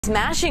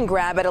Smash and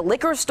grab at a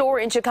liquor store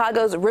in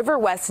Chicago's River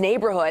West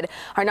neighborhood.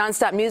 Our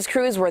nonstop news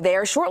crews were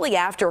there shortly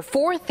after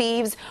four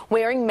thieves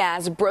wearing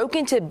masks broke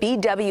into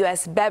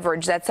BWS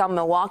Beverage that's on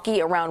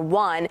Milwaukee around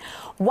 1.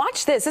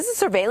 Watch this. This is a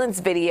surveillance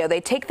video. They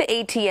take the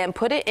ATM,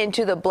 put it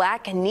into the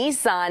black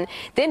Nissan,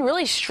 then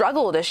really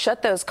struggle to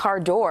shut those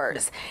car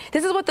doors.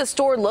 This is what the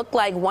store looked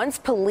like once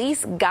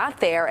police got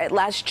there. At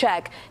last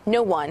check,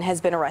 no one has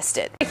been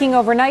arrested. Breaking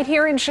overnight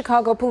here in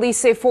Chicago, police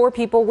say four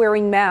people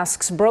wearing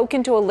masks broke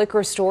into a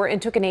liquor store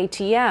and took an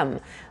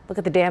ATM. Look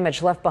at the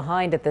damage left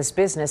behind at this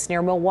business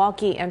near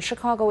Milwaukee and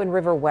Chicago in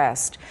River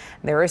West.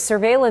 There is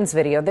surveillance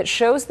video that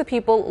shows the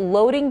people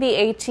loading the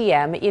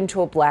ATM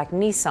into a black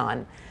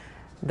Nissan.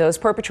 Those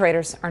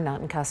perpetrators are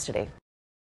not in custody.